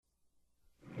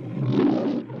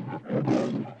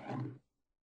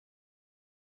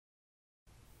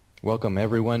Welcome,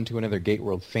 everyone, to another Gate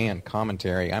World fan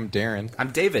commentary. I'm Darren.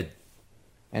 I'm David.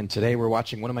 And today we're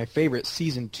watching one of my favorite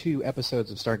Season 2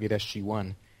 episodes of Stargate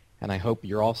SG-1, and I hope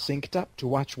you're all synced up to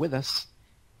watch with us.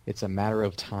 It's a matter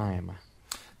of time.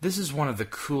 This is one of the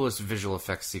coolest visual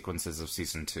effects sequences of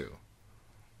Season 2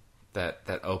 that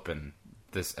open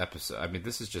this episode. I mean,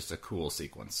 this is just a cool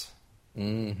sequence.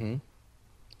 Mm-hmm.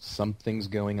 Something's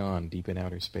going on deep in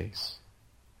outer space.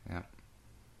 Yeah.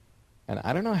 And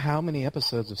I don't know how many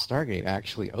episodes of Stargate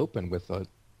actually open with an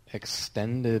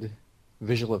extended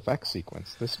visual effects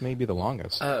sequence. This may be the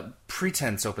longest.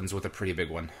 Pretense opens with a pretty big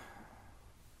one.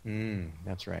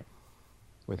 That's right.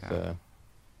 With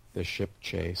the ship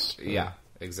chase. Yeah,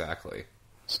 exactly.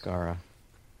 Skara.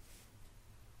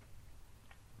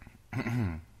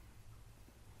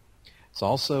 It's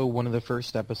also one of the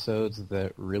first episodes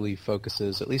that really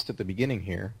focuses, at least at the beginning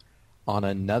here, on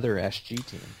another SG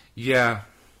team.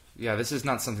 Yeah, this is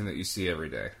not something that you see every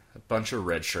day. A bunch of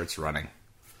red shirts running.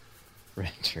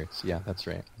 Red shirts, yeah, that's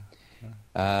right.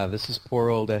 This is poor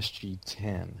old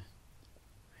SG-10.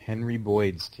 Henry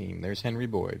Boyd's team. There's Henry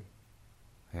Boyd.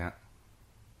 Yeah.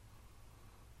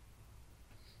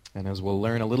 And as we'll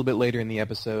learn a little bit later in the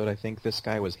episode, I think this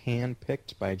guy was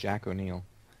handpicked by Jack O'Neill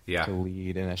to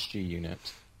lead an SG unit.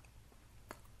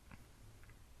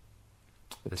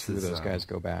 The two of those guys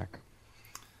go back.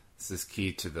 This is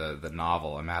key to the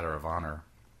novel, A Matter of Honor.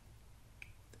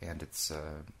 And it's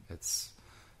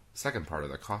second part of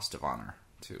the Cost of Honor,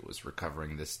 too, was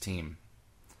recovering this team.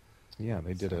 Yeah,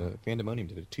 they did Vandemonium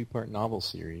did a 2-part novel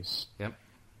series. Yep.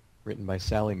 Written by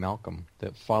Sally Malcolm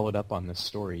that followed up on this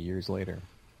story years later.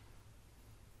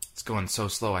 It's going so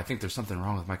slow, I think there's something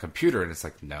wrong with my computer. And it's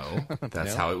like, no,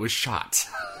 that's how it was shot.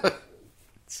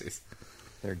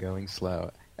 They're going slow.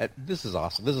 This is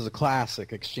awesome. This is a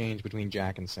classic exchange between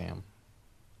Jack and Sam.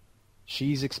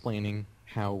 She's explaining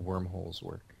how wormholes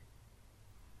work.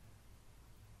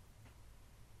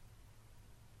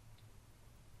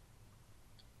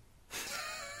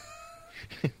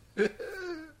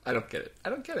 I don't get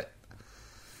it.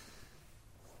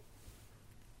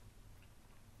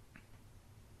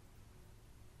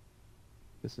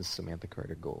 This is Samantha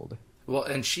Carter Gold. Well,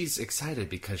 and she's excited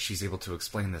because she's able to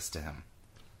explain this to him.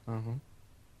 Uh-huh.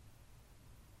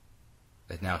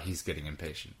 And now he's getting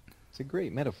impatient. It's a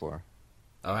great metaphor.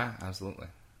 Oh, yeah, absolutely.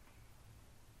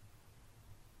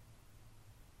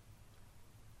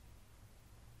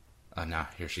 Oh, now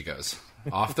here she goes.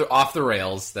 off the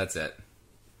rails, that's it.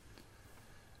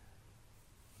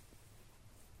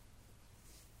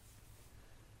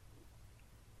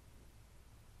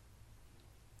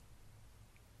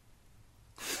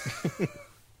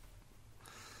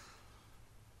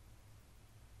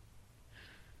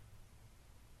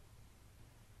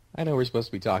 I know we're supposed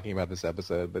to be talking about this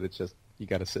episode, but it's just, you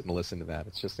got to sit and listen to that.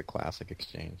 It's just a classic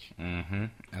exchange. Mm-hmm.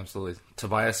 Absolutely.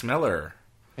 Tobias Miller.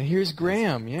 And here's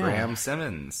Graham, yeah. Graham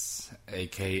Simmons,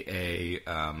 a.k.a.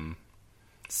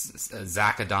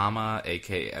 Zach Adama,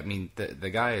 a.k.a. I mean, the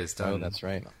guy is done... Oh, that's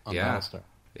right. On yeah. Battlestar.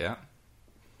 Yeah.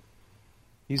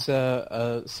 He's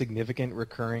a significant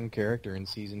recurring character in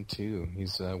Season 2.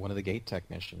 He's one of the gate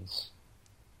technicians.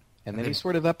 And then he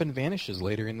sort of up and vanishes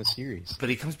later in the series. But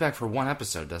he comes back for one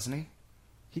episode, doesn't he?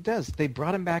 He does. They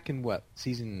brought him back in, what,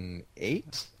 Season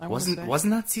 8?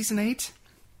 Wasn't that Season 8?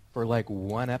 For, like,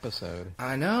 one episode.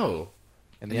 I know.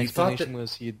 And the explanation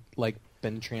was he'd, like,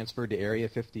 been transferred to Area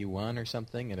 51 or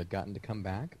something and had gotten to come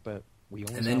back, but we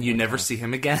only And then you never see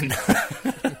him again.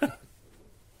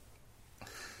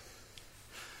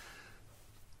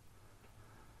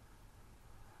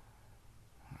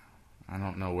 I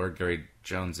don't know where Gary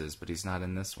Jones is, but he's not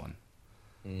in this one.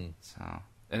 So,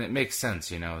 and it makes sense,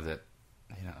 that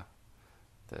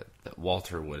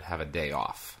Walter would have a day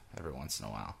off every once in a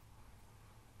while.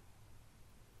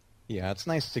 Yeah, it's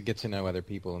nice to get to know other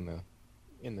people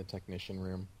in the technician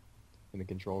room, in the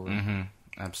control room. Mm-hmm.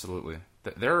 Absolutely.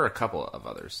 There are a couple of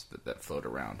others that float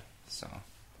around. So, I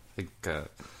think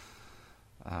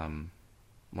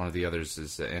one of the others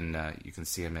is you can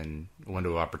see him in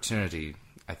Window of Opportunity.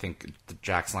 I think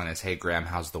Jack's line is, "Hey, Graham,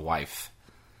 how's the wife?"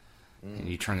 And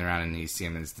you turn around and you see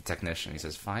him as the technician. He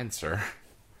says, "Fine, sir."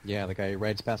 Yeah, the guy who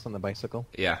rides past on the bicycle.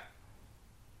 Yeah.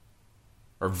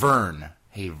 Or Vern.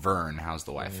 "Hey, Vern, how's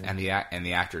the wife?" And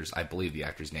the actors, I believe the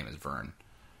actor's name is Vern.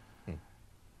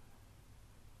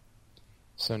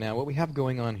 So now what we have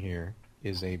going on here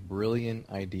is a brilliant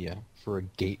idea for a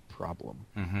gate problem,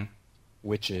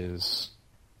 which is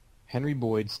Henry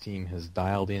Boyd's team has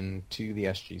dialed in to the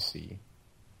SGC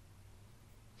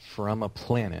from a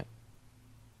planet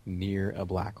near a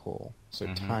black hole.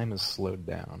 So time has slowed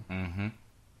down.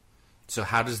 So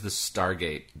how does the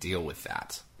Stargate deal with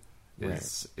that?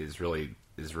 is really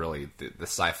the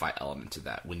sci-fi element to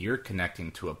that. When you're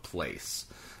connecting to a place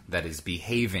that is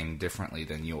behaving differently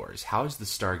than yours, how is the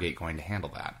Stargate going to handle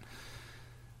that?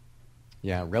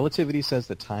 Yeah, relativity says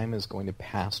that time is going to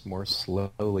pass more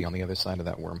slowly on the other side of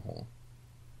that wormhole.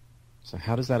 So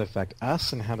how does that affect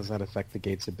us, and how does that affect the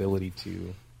gate's ability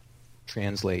to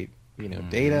translate,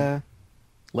 data,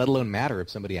 let alone matter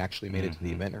if somebody actually made it to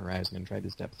the event horizon and tried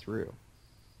to step through?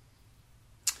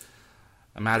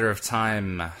 A Matter of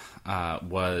Time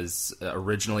was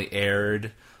originally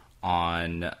aired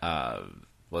on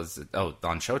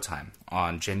on Showtime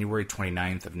on January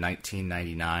 29th of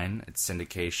 1999. Its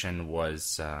syndication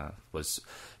was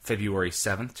February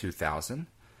 7th, 2000.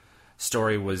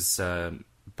 Story was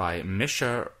by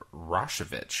Misha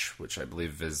Rashevich, which I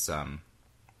believe is so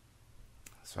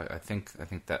I think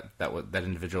that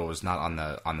individual was not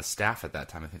on the staff at that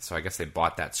time. So I guess they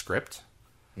bought that script.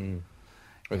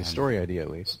 Or the story idea, at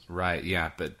least. Right,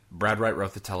 yeah. But Brad Wright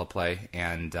wrote the teleplay,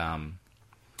 and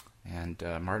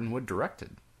Martin Wood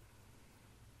directed.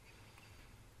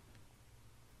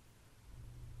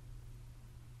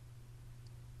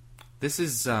 This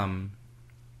is one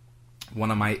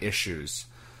of my issues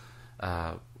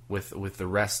with the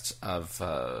rest of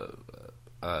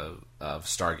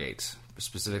Stargate,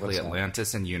 specifically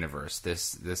Atlantis and Universe.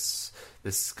 This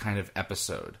kind of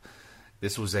episode.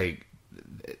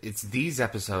 It's these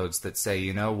episodes that say,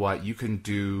 you know what, you can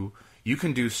do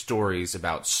stories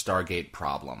about Stargate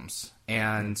problems.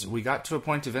 And we got to a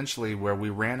point eventually where we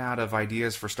ran out of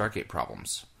ideas for Stargate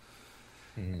problems.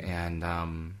 And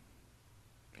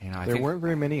I there think weren't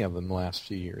very many of them the last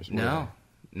few years. No.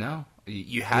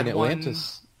 You had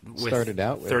Atlantis started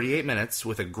out with 38 minutes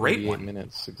with a great 38 one.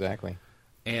 minutes, exactly.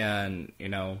 And,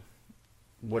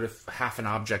 what if half an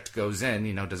object goes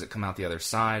in, does it come out the other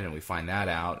side? And we find that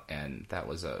out, and that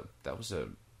was a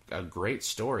great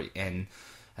story. And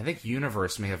I think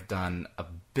Universe may have done a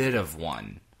bit of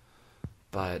one,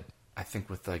 but I think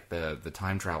with like the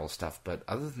time travel stuff. But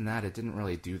other than that, it didn't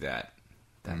really do that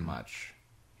much,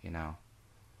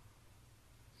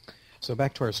 So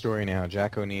back to our story now.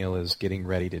 Jack O'Neill is getting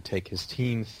ready to take his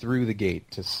team through the gate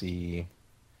to see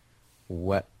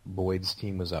what Boyd's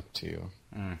team was up to,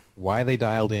 why they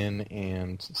dialed in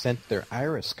and sent their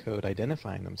iris code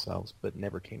identifying themselves, but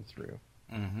never came through.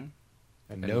 And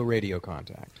no radio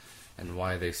contact. And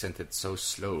why they sent it so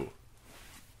slow.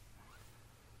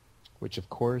 Which, of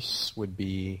course, would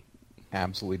be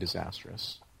absolutely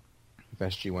disastrous. If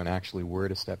SG-1 actually were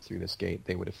to step through this gate,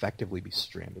 they would effectively be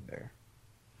stranded there.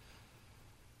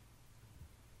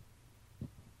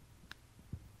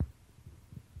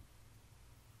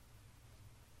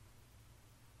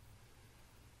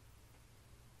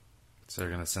 So they're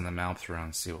going to send the map through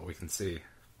and see what we can see.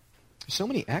 There's so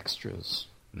many extras.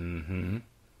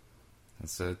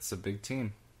 It's a big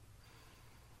team.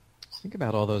 Just think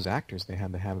about all those actors they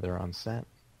had to have there on set,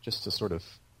 just to sort of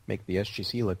make the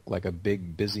SGC look like a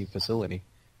big, busy facility.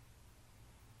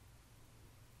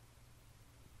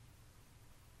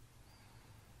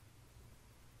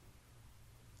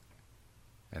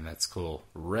 And that's cool.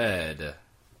 Red.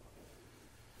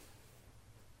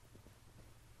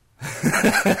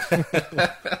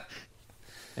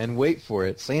 And wait for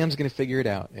it. Sam's going to figure it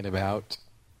out in about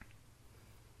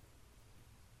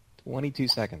 22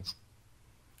 seconds.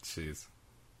 Jeez.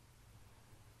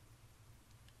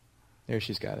 There,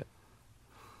 she's got it.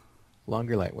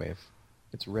 Longer light wave.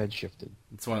 It's red shifted.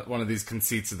 It's one of these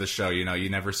conceits of the show. You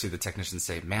never see the technician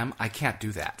say, "Ma'am, I can't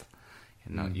do that."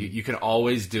 You can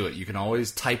always do it. You can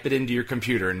always type it into your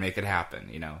computer and make it happen.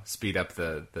 Speed up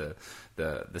the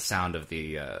sound of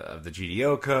the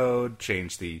GDO code,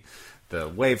 change the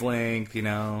wavelength.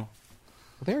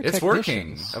 It's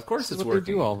working. Of course, this it's is what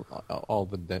working. They do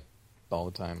all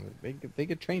the time. They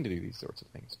get trained to do these sorts of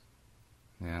things.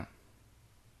 Yeah.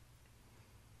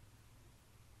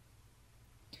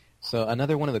 So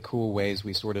another one of the cool ways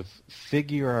we sort of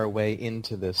figure our way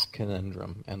into this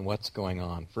conundrum and what's going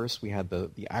on. First, we had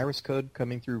the iris code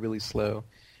coming through really slow.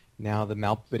 Now the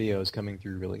Malp video is coming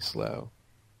through really slow.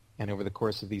 And over the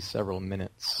course of these several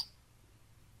minutes,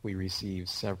 we receive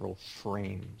several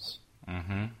frames.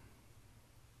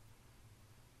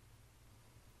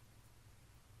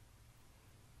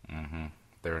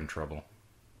 They're in trouble.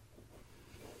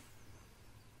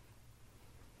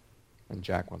 And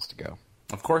Jack wants to go.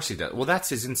 Of course he does. Well, that's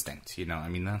his instinct,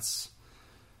 that's...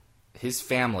 His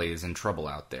family is in trouble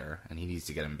out there, and he needs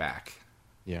to get them back.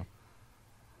 Yeah.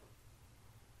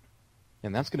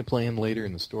 And that's going to play in later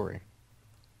in the story.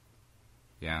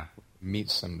 Yeah. Meet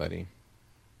somebody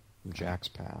from Jack's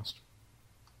past.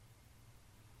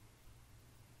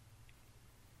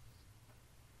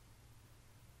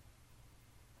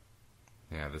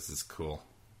 Yeah, this is cool.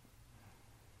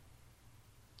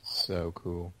 So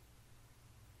cool.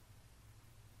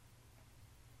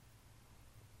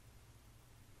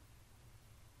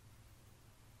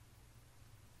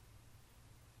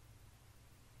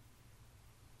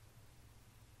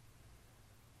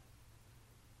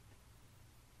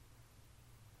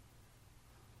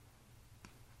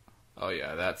 Oh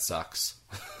yeah, that sucks.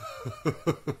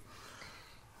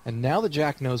 And now that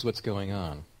Jack knows what's going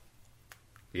on,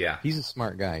 Yeah. he's a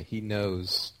smart guy. He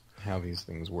knows how these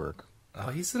things work.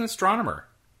 Oh, he's an astronomer.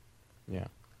 Yeah.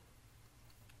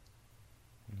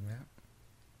 Yeah.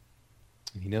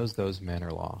 And he knows those men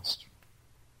are lost.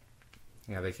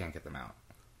 Yeah, they can't get them out.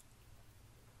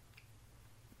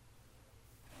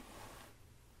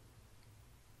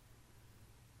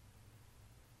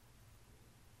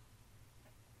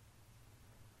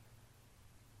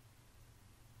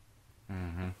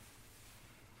 Mm-hmm.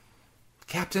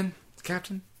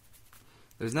 Captain,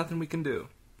 there's nothing we can do.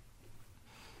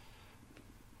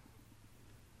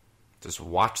 Just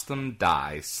watch them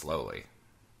die slowly.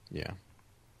 Yeah.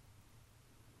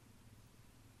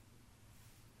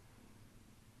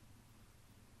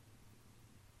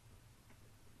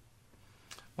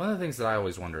 One of the things that I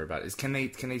always wonder about is can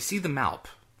they see the Malp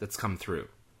that's come through?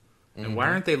 And why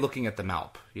aren't they looking at the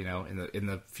Malp, you know, in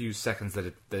the few seconds that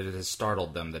it has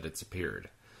startled them that it's appeared?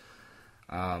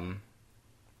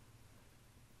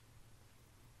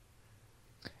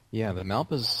 Yeah, the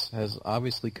Malp has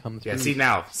obviously come through. Yeah, see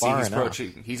now. See, enough.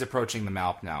 he's approaching the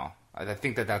Malp now. I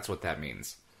think that's what that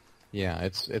means. Yeah,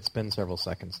 it's been several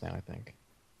seconds now, I think.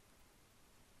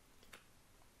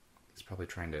 He's probably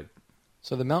trying to...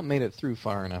 So the Malp made it through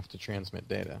far enough to transmit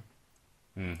data.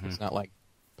 Mm-hmm. It's not like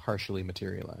partially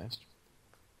materialized.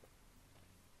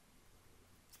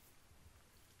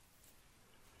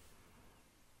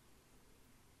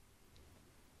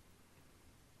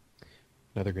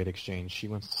 Another great exchange. She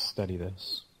wants to study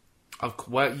this.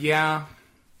 What? Yeah.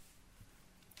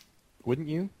 Wouldn't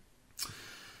you?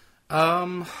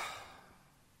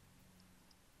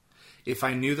 If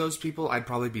I knew those people, I'd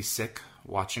probably be sick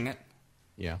watching it.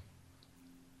 Yeah.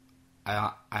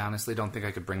 I honestly don't think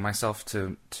I could bring myself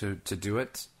to do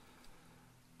it.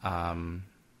 I'm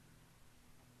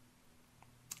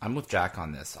with Jack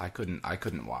on this. I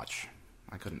couldn't watch.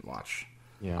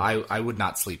 Yeah. I would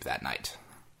not sleep that night.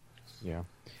 Yeah.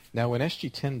 Now, when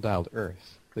SG-10 dialed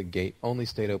Earth, the gate only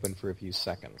stayed open for a few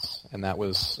seconds, and that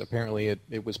was apparently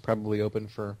it was probably open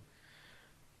for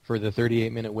the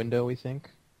 38-minute window, we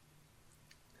think.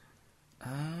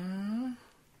 I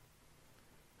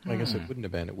guess it wouldn't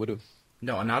have been. It would have.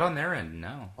 No, not on their end.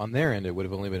 No. On their end, it would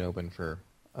have only been open for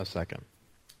a second.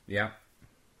 Yeah.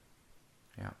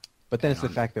 Yeah. But then it's the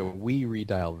fact that we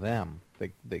redial them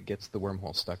that gets the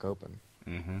wormhole stuck open.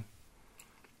 Mm-hmm.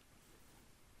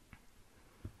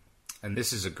 And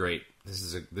this is a great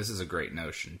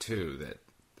notion too,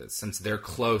 that since they're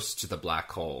close to the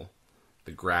black hole,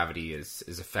 the gravity is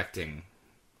affecting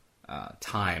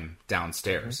time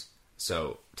downstairs. Mm-hmm.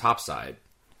 So topside,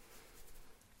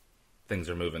 things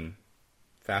are moving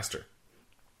faster,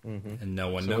 and no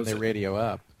one knows. When they radio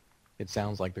up, it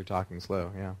sounds like they're talking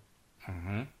slow. Yeah.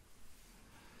 Mm-hmm.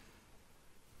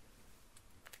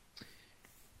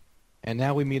 And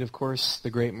now we meet, of course, the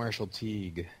great Marshal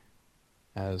Teague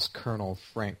as Colonel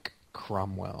Frank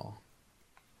Cromwell.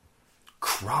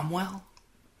 Cromwell?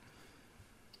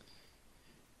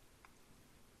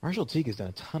 Marshal Teague has done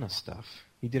a ton of stuff.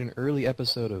 He did an early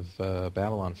episode of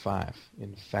Babylon 5,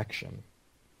 Infection.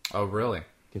 Oh, really?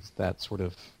 Gets that sort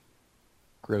of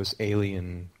gross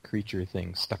alien creature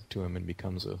thing stuck to him and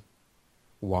becomes a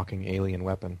walking alien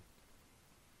weapon.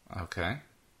 Okay.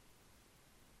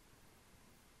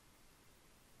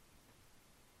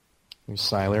 There's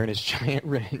Siler and his giant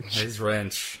wrench. His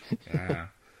wrench. Yeah.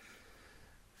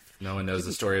 If no one knows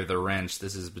the story of the wrench,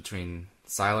 this is between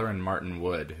Siler and Martin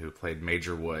Wood, who played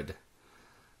Major Wood.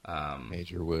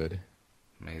 Major Wood.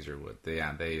 They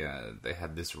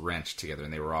had this wrench together,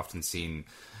 and they were often seen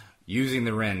using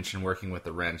the wrench and working with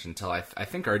the wrench until I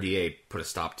think RDA put a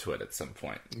stop to it at some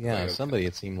point. Yeah, somebody,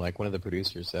 it seemed like one of the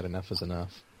producers said enough is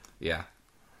enough. Yeah.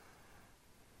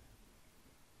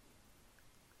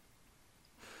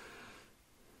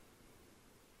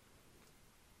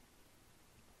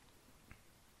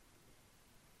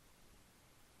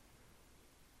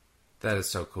 That is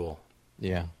so cool.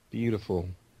 Yeah, beautiful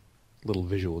little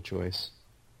visual choice.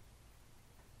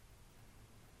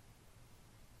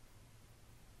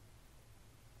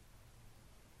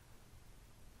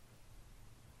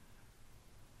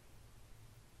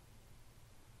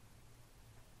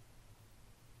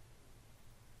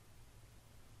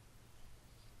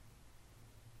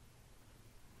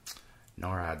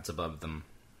 NORAD's above them.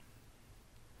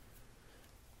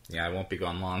 Yeah, I won't be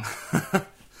gone long.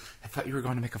 I thought you were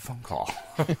going to make a phone call.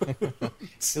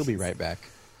 He'll be right back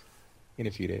in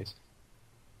a few days.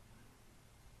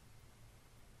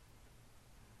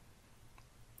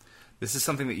 This is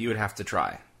something that you would have to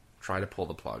try. Try to pull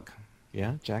the plug.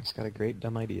 Yeah, Jack's got a great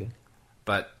dumb idea.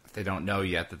 But they don't know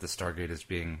yet that the Stargate is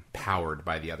being powered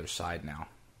by the other side now.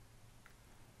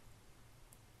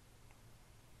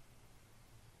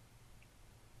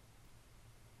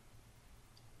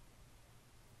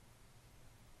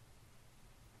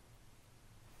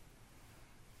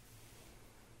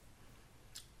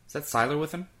 Is that Siler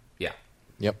with him? Yeah.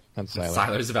 Yep, that's Siler.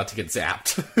 Siler's about to get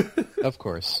zapped. Of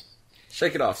course.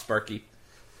 Shake it off, Sparky.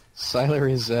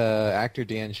 Siler is actor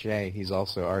Dan Shea. He's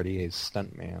also RDA's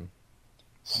stuntman.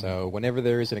 So whenever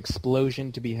there is an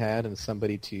explosion to be had and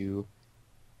somebody to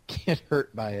get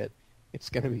hurt by it, it's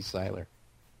going to be Siler.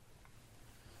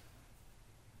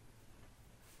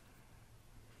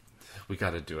 We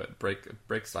got to do it. Break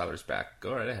Siler's back.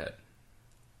 Go right ahead.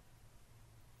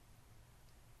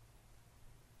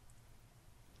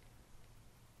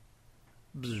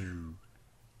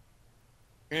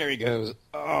 There he goes.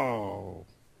 Oh,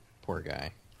 poor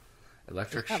guy.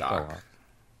 Electric shock.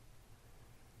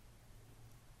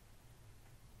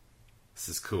 This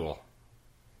is cool.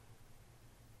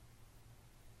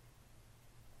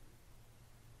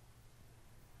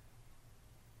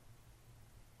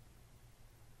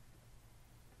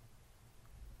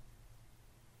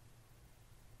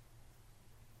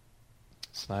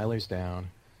 Siler's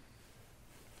down.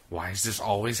 Why does this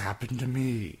always happen to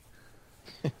me?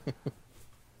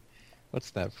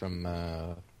 What's that from?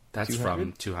 That's 200?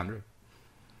 from 200.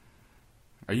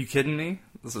 Are you kidding me?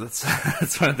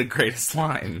 That's one of the greatest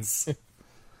lines.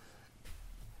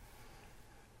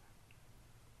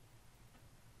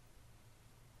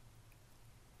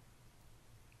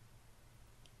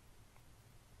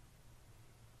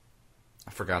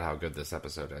 I forgot how good this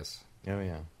episode is. Oh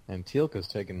yeah, and Teal'c's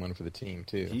taking one for the team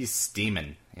too. He's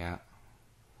steaming. Yeah.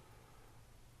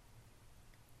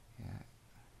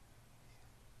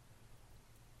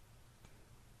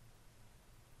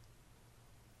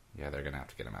 Yeah, they're going to have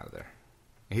to get him out of there.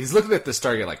 He's looking at the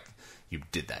Stargate like, you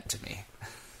did that to me.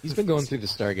 He's been going through the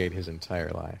Stargate his entire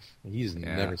life. He's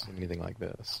never seen anything like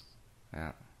this.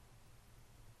 Yeah.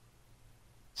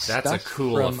 That's Stuff a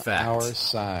cool from effect. Our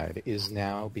side is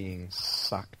now being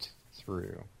sucked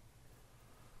through.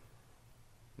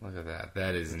 Look at that.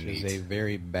 That is which neat. is a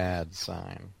very bad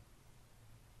sign.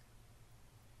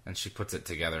 And she puts it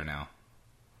together now.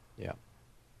 Yeah.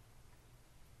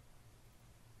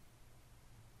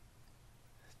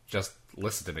 Just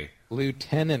listen to me.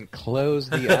 Lieutenant, close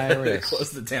the iris.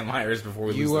 Close the damn iris before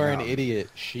we lose You the are an mountain. idiot.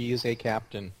 She is a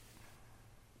captain.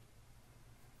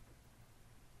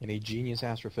 And a genius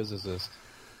astrophysicist.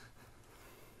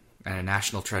 And a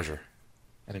national treasure.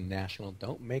 And a national...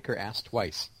 Don't make her ask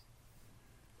twice.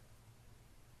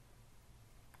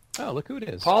 Oh, look who it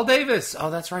is. Paul Davis!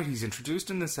 Oh, that's right. He's introduced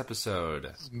in this episode.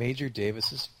 This is Major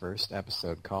Davis's first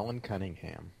episode. Colin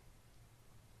Cunningham.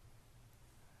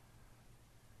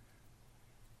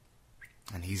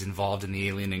 And he's involved in the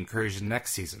alien incursion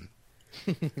next season.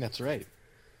 That's right.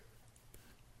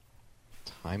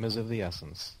 Time is of the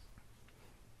essence.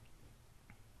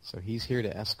 So he's here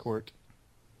to escort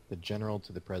the general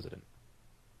to the president.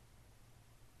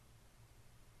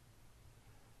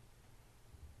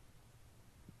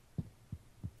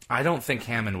 I don't think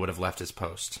Hammond would have left his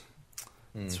post.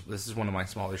 This is one of my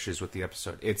small issues with the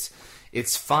episode.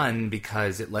 It's fun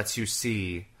because it lets you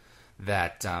see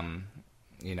that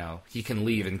he can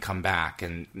leave and come back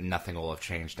and nothing will have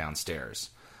changed downstairs.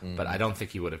 But I don't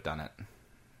think he would have done it.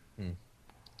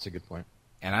 That's a good point.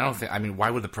 And I don't think. I mean, why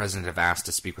would the president have asked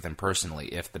to speak with him personally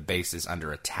if the base is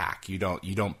under attack? You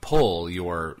don't pull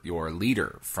your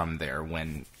leader from there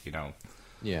when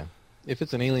Yeah. If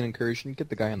it's an alien incursion, get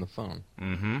the guy on the phone.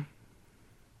 Mm-hmm.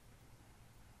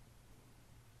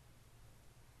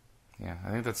 Yeah, I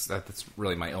think that's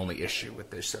really my only issue with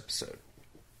this episode.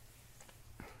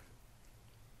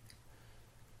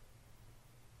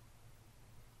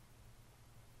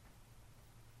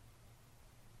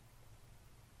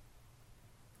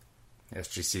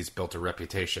 SGC's built a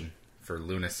reputation for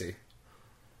lunacy.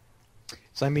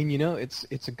 So, I mean,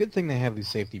 it's a good thing they have these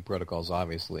safety protocols,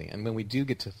 obviously. And when we do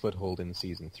get to Foothold in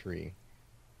Season 3,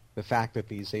 the fact that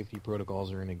these safety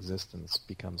protocols are in existence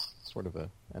becomes sort of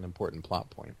an important plot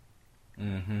point.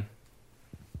 Mm-hmm.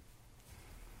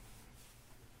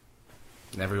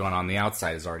 And everyone on the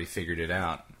outside has already figured it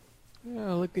out.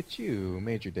 Oh, look at you,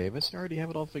 Major Davis. You already have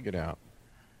it all figured out.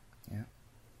 Yeah.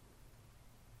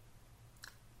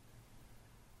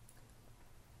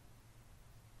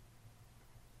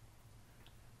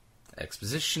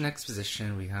 Exposition,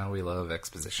 exposition. We love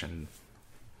exposition.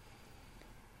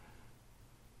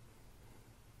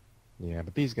 Yeah,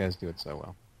 but these guys do it so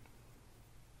well.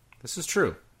 This is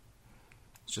true.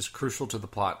 It's just crucial to the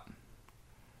plot.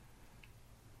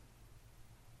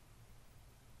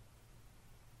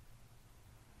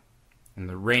 And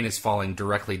the rain is falling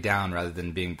directly down rather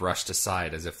than being brushed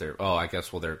aside as if they're... Oh, I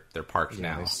guess, well, they're parked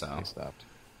now, they so... stopped.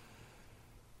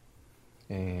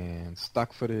 And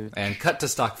stock footage. And cut to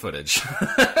stock footage.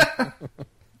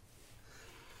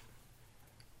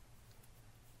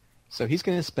 So he's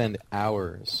going to spend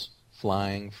hours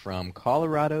flying from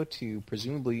Colorado to,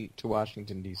 presumably, to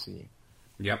Washington, D.C.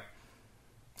 Yep.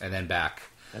 And then back.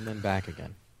 And then back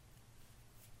again.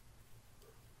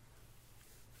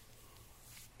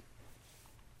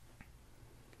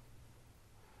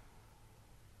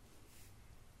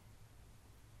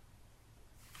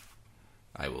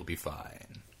 I will be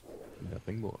fine.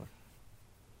 Nothing more.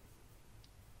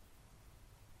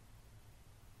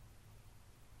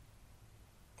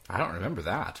 I don't remember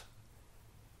that.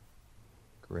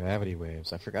 Gravity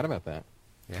waves. I forgot about that.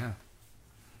 Yeah.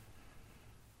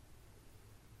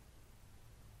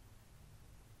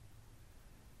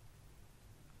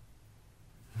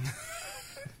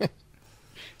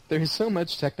 There's so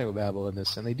much technobabble in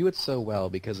this, and they do it so well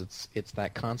because it's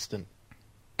that constant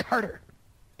Carter.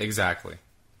 Exactly.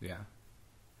 Yeah.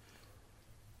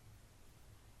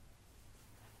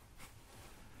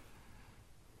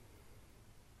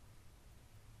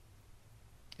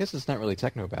 I guess it's not really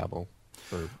technobabble.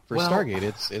 For Well- Stargate,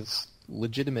 it's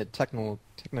legitimate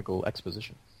technical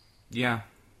exposition. Yeah.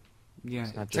 Yeah.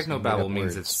 It's not just made up Technobabble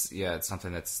means words. it's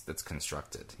something that's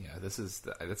constructed. Yeah,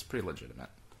 that's pretty legitimate.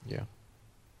 Yeah.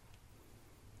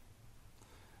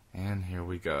 And here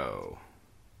we go.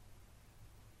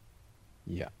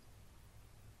 Yeah.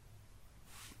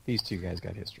 These two guys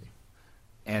got history.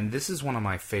 And this is one of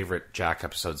my favorite Jack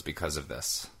episodes because of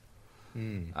this.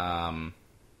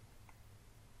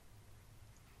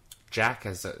 Jack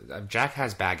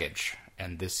has baggage,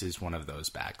 and this is one of those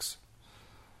bags,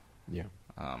 Yeah.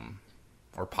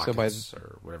 or pockets,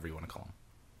 or whatever you want to call them.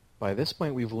 By this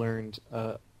point, we've learned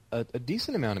a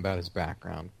decent amount about his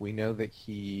background. We know that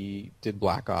he did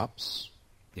Black Ops.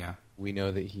 Yeah. We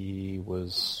know that he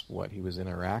was in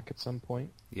Iraq at some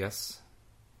point. Yes.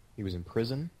 He was in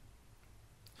prison.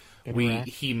 In Iraq.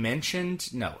 He mentioned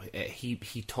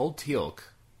he told Teal'c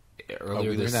earlier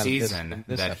we this learned that in season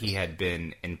this that he episode. had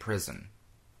been in prison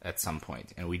at some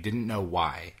point, and we didn't know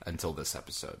why until this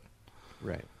episode.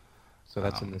 Right. So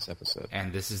that's in this episode.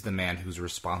 And this is the man who's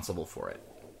responsible for it.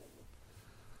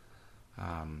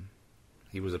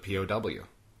 He was a POW.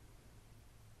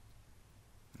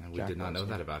 And we Jack did not know was,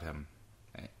 yeah. that about him.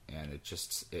 And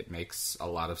it makes a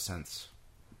lot of sense.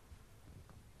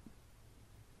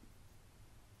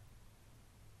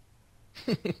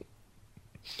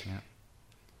 Yeah.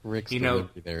 Rick's You know-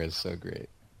 delivery there is so great.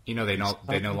 You know, they no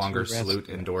talking longer to salute restaurants.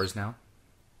 indoors now.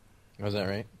 Was that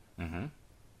right? Mm-hmm.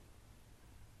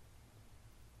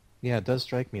 Yeah, it does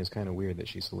strike me as kind of weird that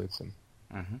she salutes him.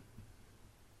 Mm-hmm.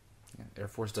 Yeah, Air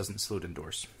Force doesn't salute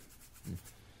indoors.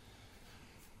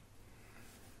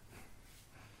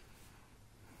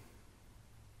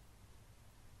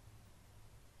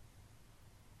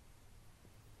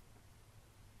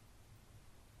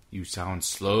 You sound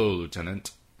slow,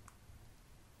 Lieutenant.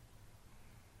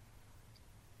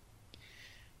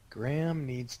 Graham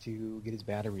needs to get his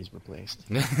batteries replaced.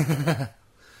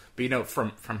 But you know,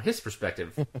 from his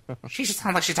perspective, she just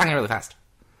sounds like she's talking really fast.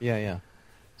 Yeah.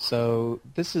 So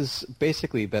this is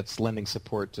basically that's lending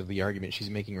support to the argument she's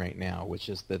making right now, which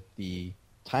is that the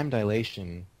time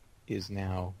dilation is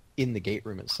now in the gate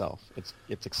room itself.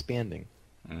 It's expanding.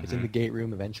 It's in the gate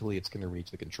room. Eventually, it's going to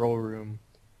reach the control room,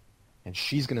 and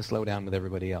she's going to slow down with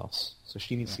everybody else. So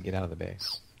she needs to get out of the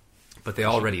base. But they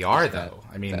already are, That- though.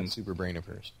 I mean, that super brain of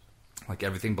hers. like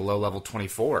everything below level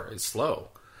 24 is slow.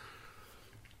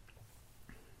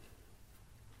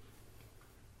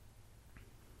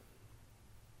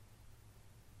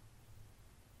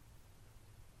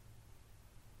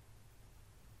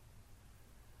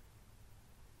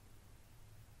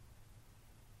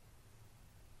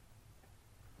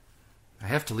 I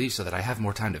have to leave so that I have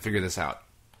more time to figure this out.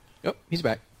 Oh, he's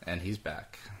back. And he's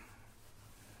back.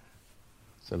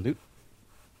 Salute.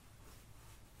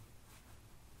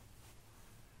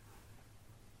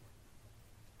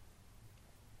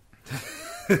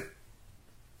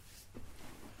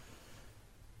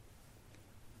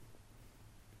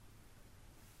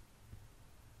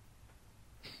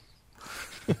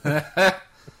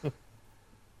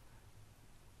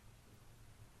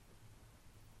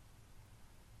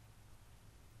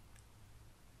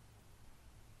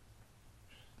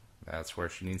 that's where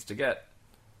she needs to get.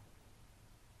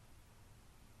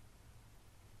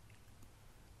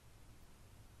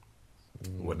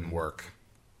 Wouldn't work.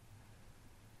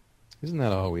 Isn't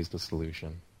that always the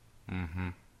solution? Mm-hmm.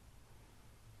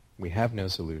 We have no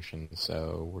solution,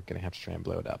 so we're going to have to try and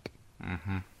blow it up.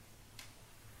 Mm-hmm.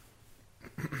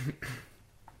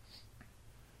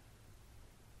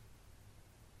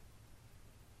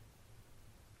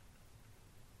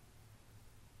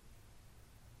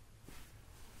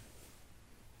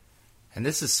 And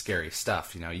this is scary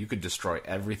stuff, you could destroy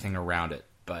everything around it,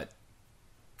 but,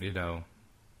 it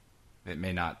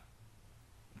may not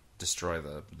destroy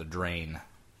the drain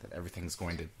that everything's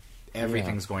going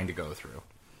to go through.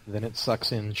 Then it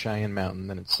sucks in Cheyenne Mountain,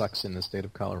 then it sucks in the state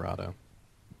of Colorado.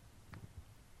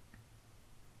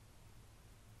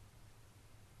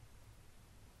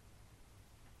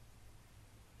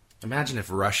 Imagine if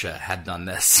Russia had done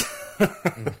this.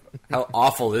 How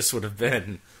awful this would have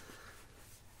been.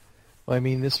 Well, I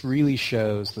mean, this really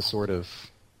shows the sort of...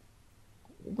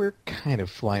 We're kind of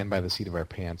flying by the seat of our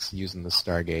pants using the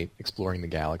Stargate, exploring the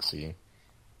galaxy.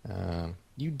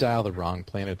 You dial the wrong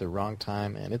planet at the wrong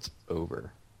time, and it's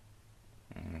over.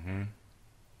 Mm-hmm.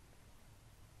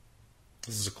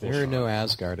 This is a cool There are shot. no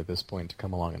Asgard at this point to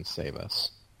come along and save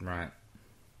us. Right.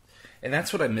 And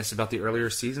that's what I miss about the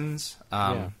earlier seasons.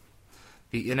 The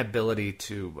inability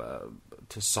to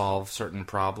solve certain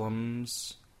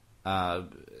problems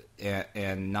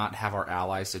and not have our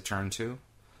allies to turn to.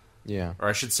 Yeah. Or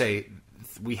I should say,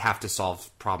 we have to solve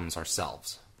problems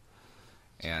ourselves.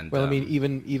 And well, I mean,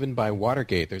 even by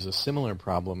Watergate, there's a similar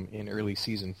problem in early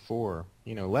season 4.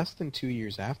 Less than 2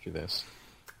 years after this,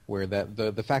 where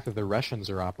the fact that the Russians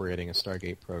are operating a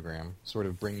Stargate program sort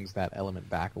of brings that element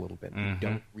back a little bit. Mm-hmm. They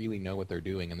don't really know what they're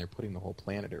doing, and they're putting the whole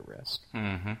planet at risk.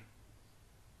 Mm-hmm.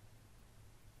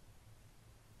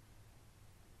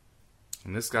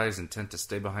 And this guy is intent to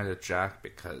stay behind a Jack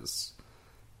because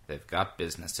they've got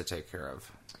business to take care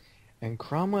of. And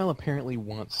Cromwell apparently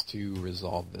wants to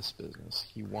resolve this business.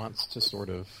 He wants to sort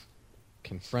of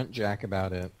confront Jack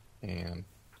about it and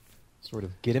sort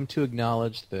of get him to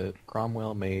acknowledge that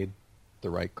Cromwell made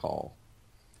the right call.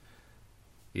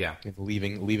 Yeah. In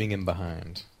leaving him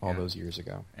behind all those years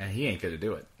ago. And he ain't going to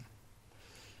do it.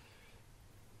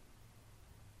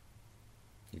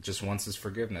 He just wants his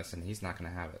forgiveness, and he's not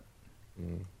going to have it.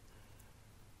 Mm.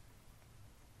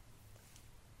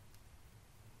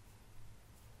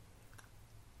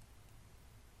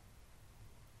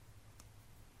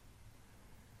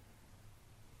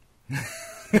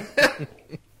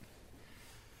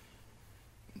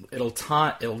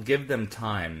 It'll give them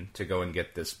time to go and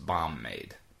get this bomb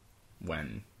made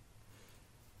when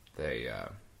they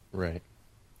right.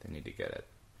 They need to get it.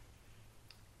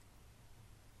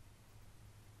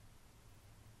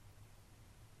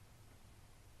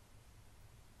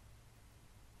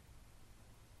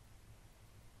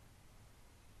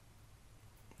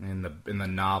 In the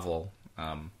novel,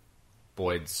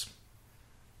 Boyd's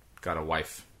got a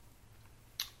wife,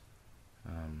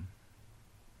 and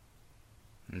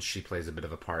she plays a bit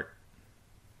of a part.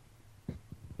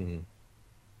 Mm-hmm.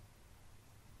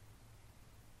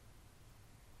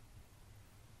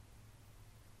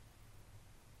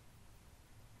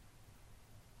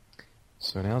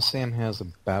 So now Sam has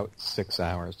about 6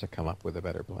 hours to come up with a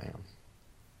better plan.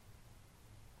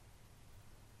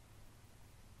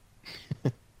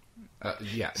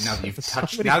 Yeah. Now that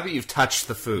you've touched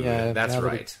the food, that's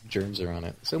right. Germs are on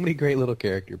it. So many great little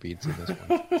character beats in this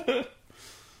one.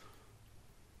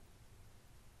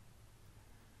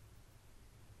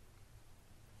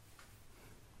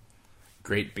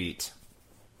 Great beat.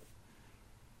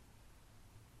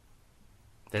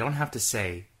 They don't have to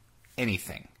say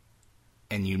anything,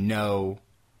 and you know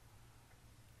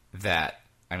that.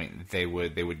 I mean, they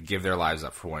would give their lives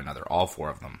up for one another, all four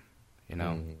of them. You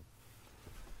know. Mm-hmm.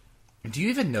 Do you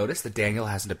even notice that Daniel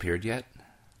hasn't appeared yet?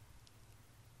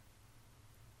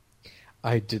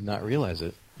 I did not realize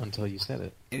it until you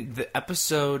said it. The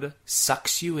episode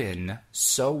sucks you in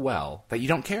so well that you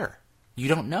don't care. You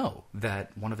don't know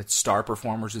that one of its star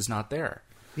performers is not there.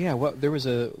 Yeah, well, there was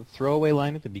a throwaway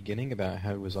line at the beginning about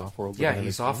how he was off-world. Yeah,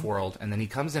 he's off-world, and then he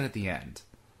comes in at the end.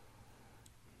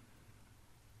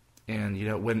 And you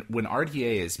know, when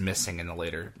RDA is missing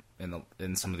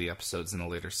in some of the episodes in the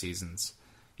later seasons,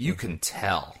 you can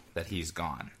tell that he's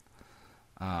gone.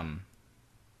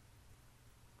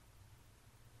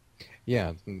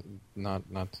 Yeah,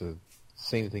 not to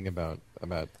say anything about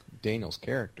Daniel's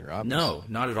character. Obviously. No,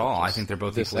 not at all. I think they're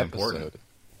both equally important.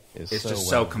 It's just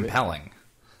so compelling.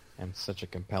 And such a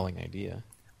compelling idea.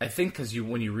 I think because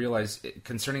when you realize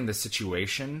concerning the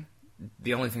situation,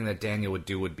 the only thing that Daniel would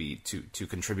do would be to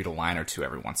contribute a line or two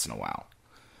every once in a while,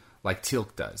 like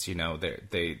Teal'c does.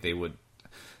 They would.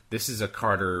 This is a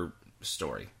Carter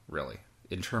story, really,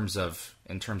 in terms of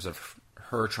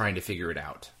her trying to figure it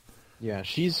out. Yeah,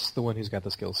 she's the one who's got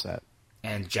the skill set.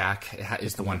 And Jack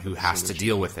is the one who has to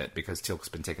deal with it because Teal'c's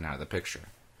been taken out of the picture.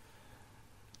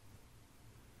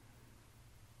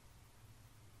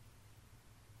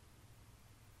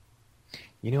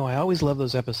 I always love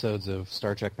those episodes of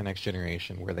Star Trek The Next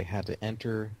Generation where they had to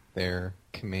enter their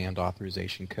command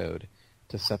authorization code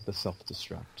to set the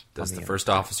self-destruct. Does the first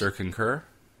officer concur?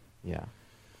 Yeah.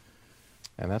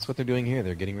 And that's what they're doing here.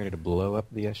 They're getting ready to blow up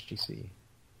the SGC.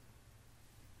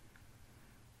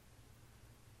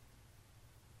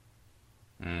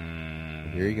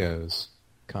 Here he goes.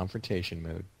 Confrontation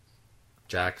mode.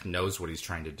 Jack knows what he's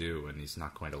trying to do, and he's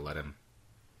not going to let him.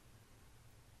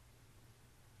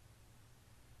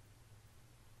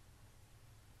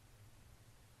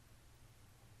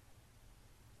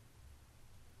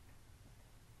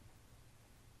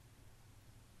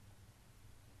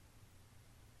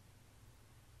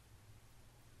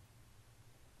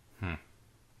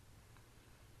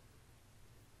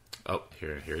 Oh,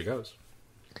 here he goes.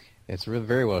 It's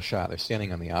very well shot. They're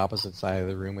standing on the opposite side of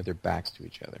the room with their backs to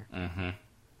each other. Mm-hmm.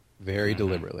 Very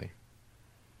deliberately.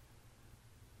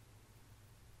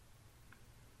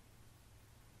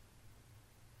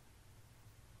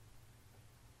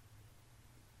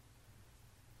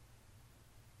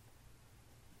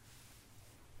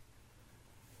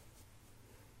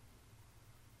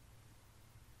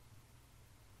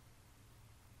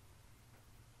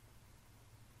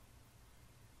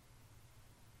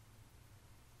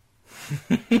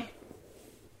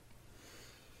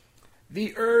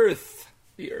 The Earth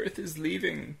is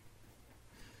leaving.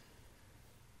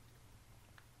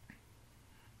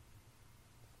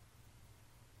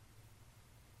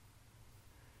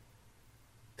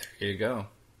 There you go.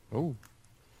 Oh.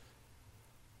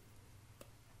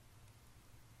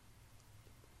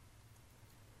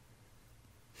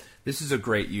 This is a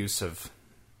great use of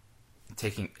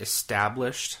taking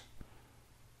established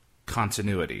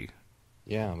continuity.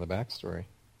 Yeah, the backstory.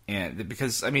 And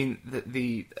because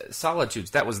the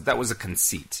Solitudes, that was a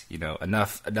conceit,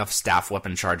 enough staff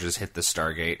weapon charges hit the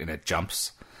Stargate and it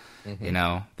jumps.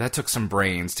 Mm-hmm. That took some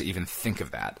brains to even think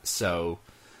of that. So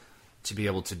to be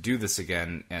able to do this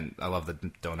again, and I love the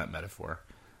donut metaphor,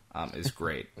 is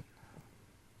great.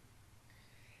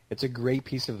 It's a great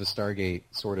piece of the Stargate,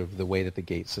 sort of the way that the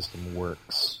gate system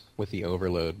works with the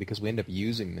overload, because we end up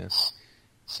using this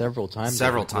several times.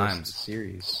 Several over the course of times. the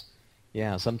series.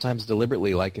 Yeah, sometimes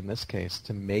deliberately, like in this case,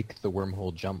 to make the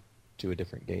wormhole jump to a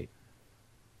different gate.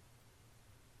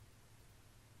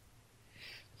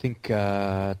 I think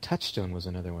Touchstone was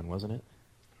another one, wasn't it?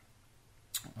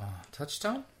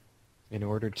 Touchstone? In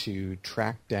order to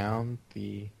track down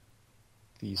the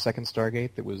second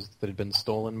Stargate that had been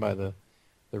stolen by the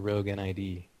rogue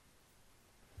NID.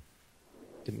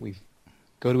 Didn't we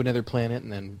go to another planet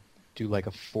and then do like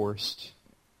a forced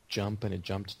jump, and it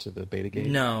jumped to the Beta Gate?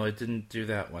 No, it didn't do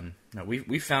that one. No,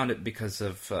 we found it because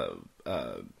of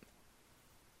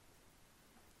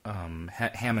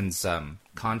Hammond's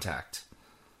contact.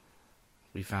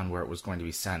 We found where it was going to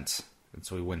be sent, and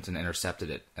so we went and intercepted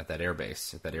it at that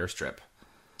airbase, at that airstrip.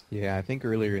 Yeah, I think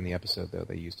earlier in the episode, though,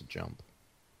 they used a jump.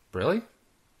 Really?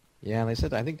 Yeah, I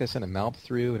think they sent a malp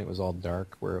through, and it was all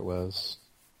dark where it was.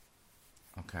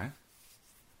 Okay.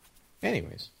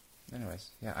 Anyways,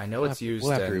 yeah, I know it's used.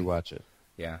 We'll have to rewatch it.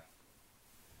 Yeah.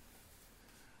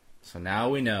 So now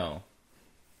we know.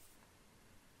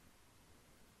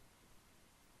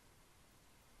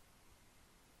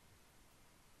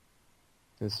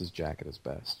 This is Jack at his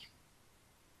best.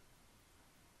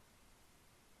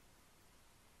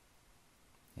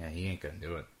 Yeah, he ain't gonna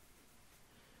do it.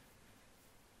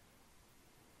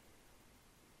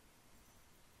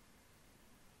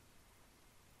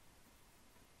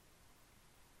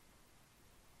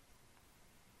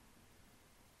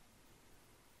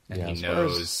 And yeah, he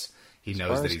knows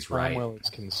that he's right. As Cromwell is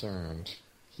concerned,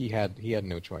 he had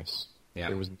no choice. Yeah.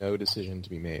 There was no decision to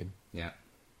be made. Yeah.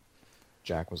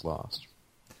 Jack was lost.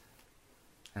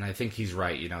 And I think he's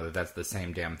right, that's the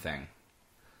same damn thing.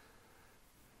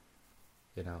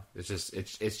 It's just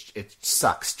it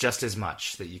sucks just as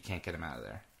much that you can't get him out of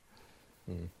there.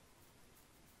 Hmm.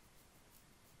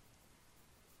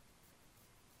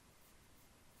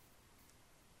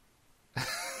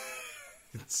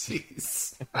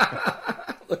 Jeez.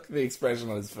 Look at the expression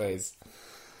on his face.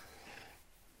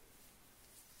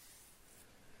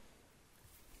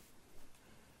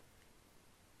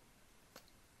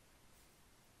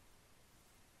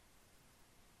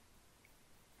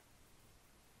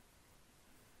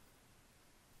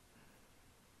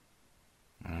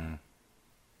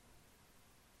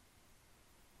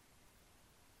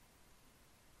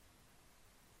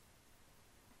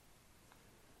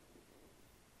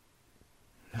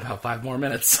 about 5 more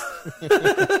minutes.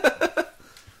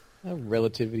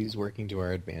 Relativity's working to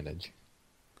our advantage.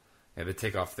 Yeah, they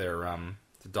take off their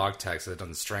the dog tag so it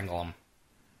doesn't strangle them.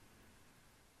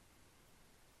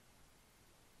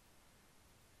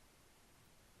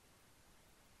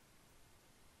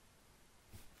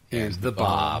 Here's and the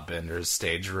Bob enters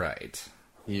stage right.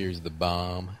 Here's the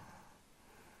bomb.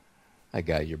 I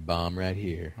got your bomb right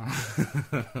here.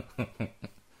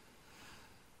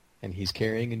 And he's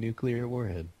carrying a nuclear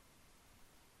warhead.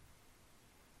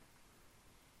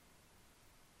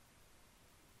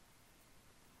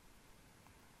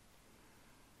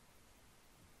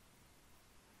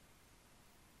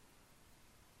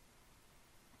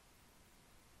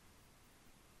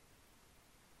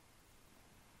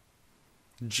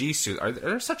 G-suit. Are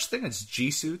there such thing as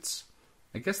G-suits?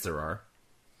 I guess there are.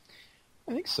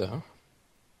 I think so.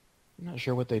 I'm not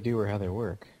sure what they do or how they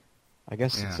work. I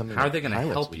guess it's something how are they going to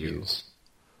pilots help would you? use.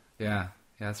 Yeah,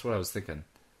 that's what I was thinking.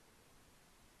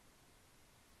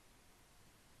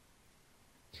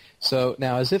 So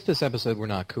now, as if this episode were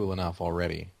not cool enough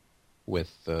already,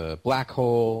 with the black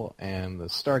hole and the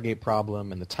Stargate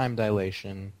problem and the time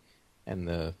dilation and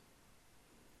the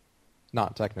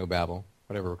not technobabble,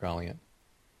 whatever we're calling it.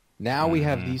 Now we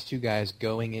have these two guys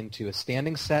going into a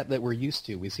standing set that we're used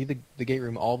to. We see the gate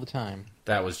room all the time.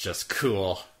 That was just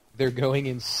cool. They're going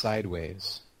in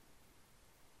sideways.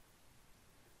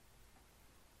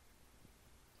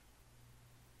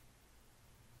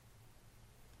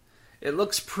 It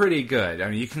looks pretty good.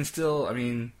 I mean, you can still,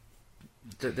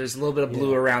 there's a little bit of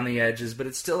blue around the edges, but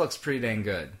it still looks pretty dang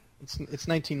good. It's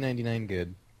 1999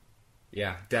 good.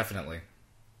 Yeah, definitely.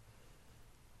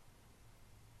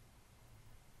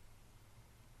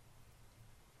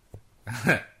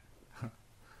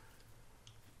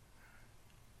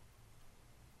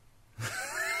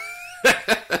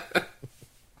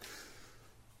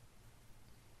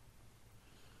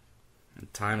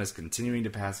 Time is continuing to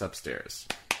pass upstairs.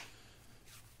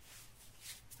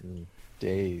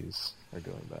 Days are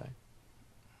going by.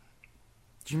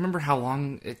 Do you remember how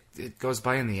long it goes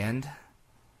by in the end?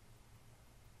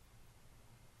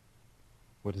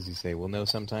 What does he say? We'll know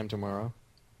sometime tomorrow?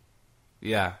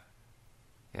 Yeah.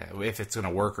 Yeah, if it's going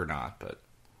to work or not, but...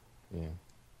 Yeah.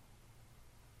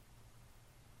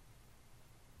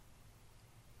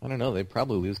 I don't know. They'd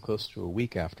probably lose close to a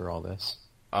week after all this.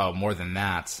 Oh, more than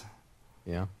that.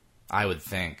 Yeah? I would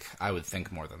think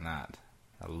more than that.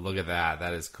 Look at that.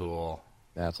 That is cool.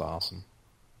 That's awesome.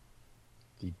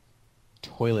 The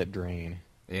toilet drain.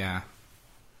 Yeah.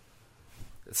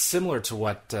 It's similar to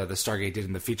what the Stargate did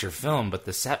in the feature film, but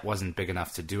the set wasn't big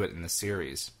enough to do it in the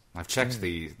series. I've checked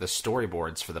the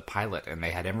storyboards for the pilot, and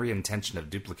they had every intention of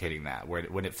duplicating that. Where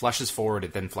when it flushes forward,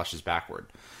 it then flushes backward.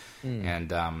 And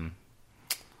the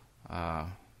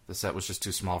set was just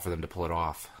too small for them to pull it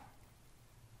off.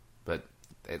 But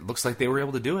it looks like they were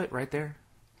able to do it right there.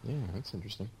 Yeah, that's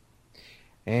interesting.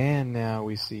 And now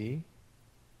we see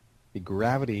the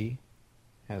gravity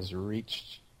has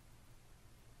reached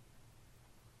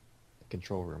the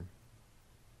control room.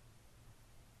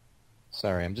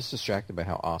 Sorry, I'm just distracted by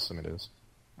how awesome it is.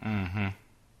 Mm-hmm.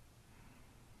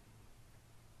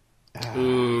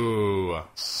 Ooh.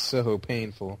 So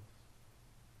painful.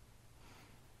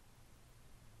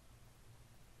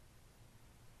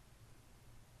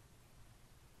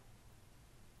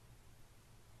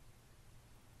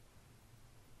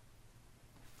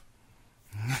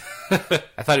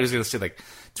 I thought he was going to say,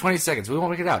 20 seconds. We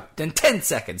won't make it out. Then 10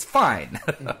 seconds. Fine.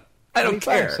 I don't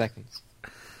care. 25 seconds.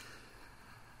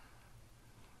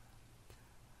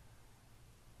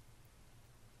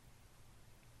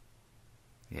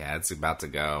 Yeah, it's about to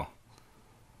go.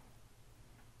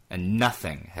 And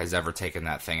nothing has ever taken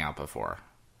that thing out before.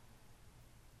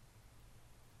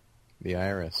 The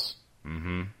iris.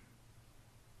 Mm-hmm.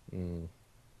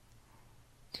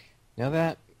 Now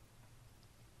that...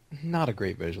 Not a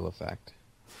great visual effect.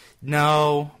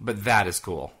 No, but that is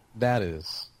cool. That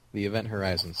is the event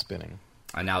horizon spinning.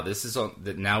 And now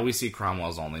now we see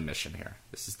Cromwell's only mission here.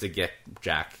 This is to get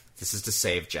Jack. This is to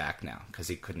save Jack now because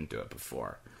he couldn't do it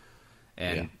before,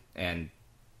 and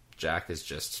Jack is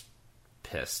just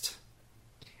pissed.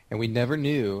 And we never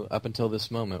knew up until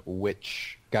this moment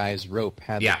which guy's rope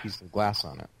had the piece of glass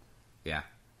on it. Yeah.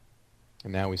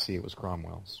 And now we see it was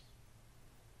Cromwell's.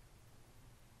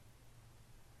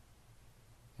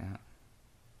 Yeah.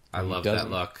 I love that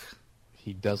look.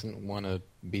 He doesn't want to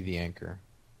be the anchor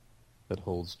that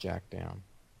holds Jack down.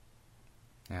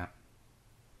 Yeah.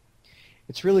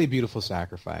 It's really a beautiful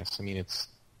sacrifice. I mean, it's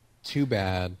too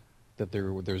bad that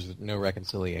there's no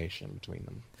reconciliation between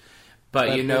them.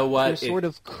 But you know what? There sort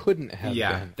of couldn't have been.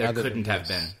 Yeah, there couldn't have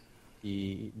been.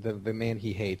 The man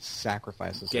he hates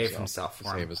sacrifices Gave himself to for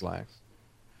him. save his life.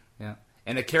 Yeah.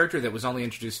 And a character that was only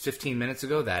introduced 15 minutes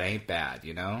ago, that ain't bad,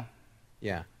 you know?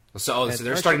 Yeah. So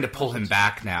they're starting to pull him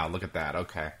back now. Look at that.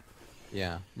 Okay.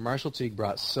 Yeah. Marshall Teague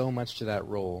brought so much to that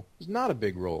role. It was not a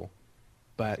big role,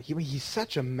 but he's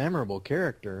such a memorable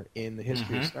character in the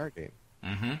history of Stargate.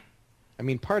 Mm-hmm. I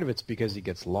mean, part of it's because he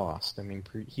gets lost. I mean,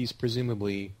 he's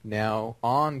presumably now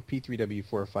on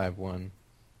P3W451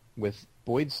 with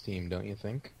Boyd's team, don't you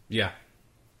think? Yeah.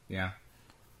 Yeah.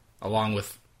 Along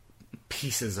with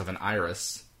pieces of an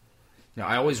iris. You know,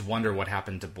 I always wonder what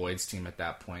happened to Boyd's team at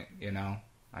that point, you know?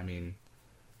 I mean,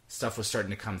 stuff was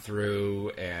starting to come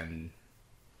through, and...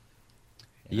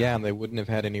 Yeah, and they wouldn't have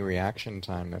had any reaction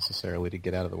time necessarily to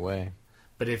get out of the way.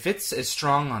 But if it's as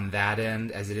strong on that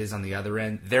end as it is on the other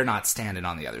end, they're not standing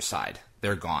on the other side.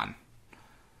 They're gone.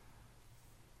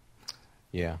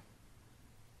 Yeah.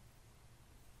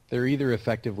 They're either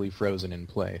effectively frozen in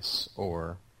place,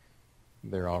 or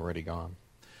they're already gone.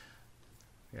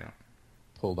 Yeah.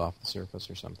 Pulled off the surface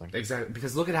or something. Exactly,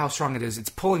 because look at how strong it is. It's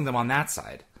pulling them on that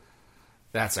side.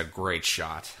 That's a great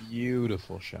shot.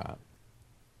 Beautiful shot.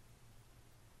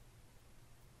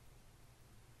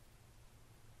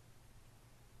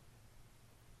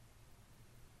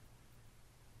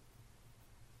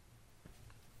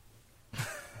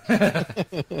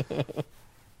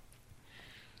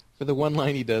 For the one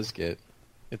line he does get,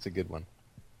 it's a good one.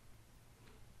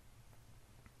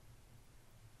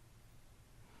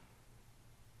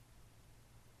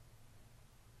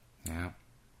 Yeah.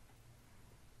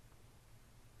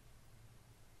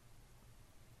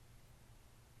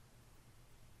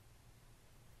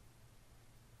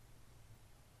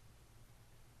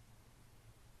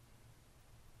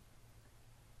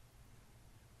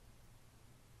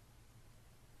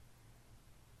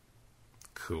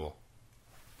 Cool.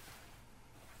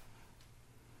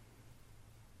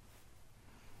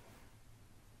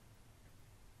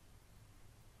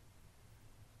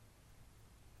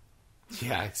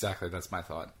 Yeah, exactly. That's my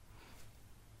thought.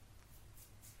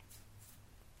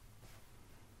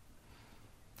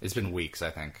 It's been weeks,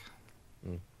 I think.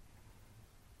 Mm.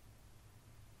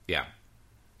 Yeah.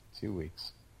 2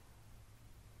 weeks.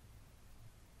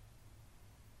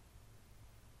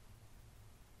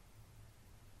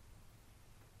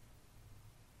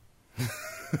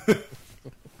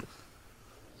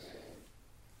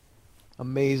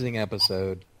 Amazing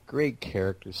episode. Great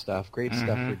character stuff. Great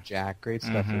stuff for Jack. Great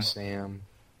stuff for Sam.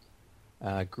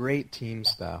 Great team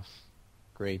stuff.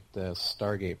 Great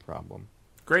Stargate problem.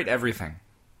 Great everything.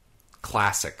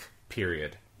 Classic.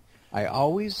 Period. I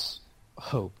always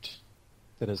hoped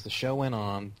that as the show went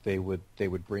on, they would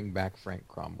bring back Frank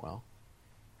Cromwell,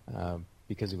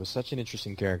 because he was such an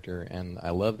interesting character, and I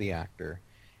love the actor.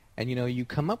 And, you know, you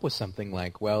come up with something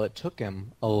like, well, it took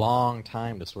him a long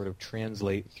time to sort of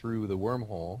translate through the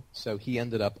wormhole, so he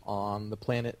ended up on the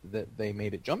planet that they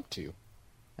made it jump to,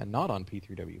 and not on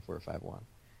P3W451.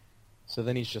 So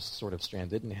then he's just sort of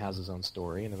stranded and has his own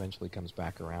story, and eventually comes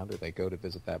back around, or they go to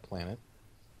visit that planet.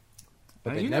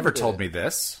 But you never told me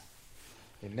this.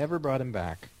 They never brought him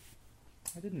back.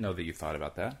 I didn't know that you thought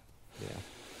about that. Yeah.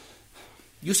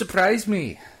 You surprised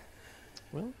me.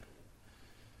 Well...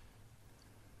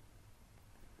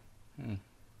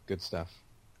 Good stuff.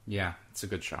 Yeah, it's a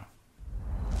good show.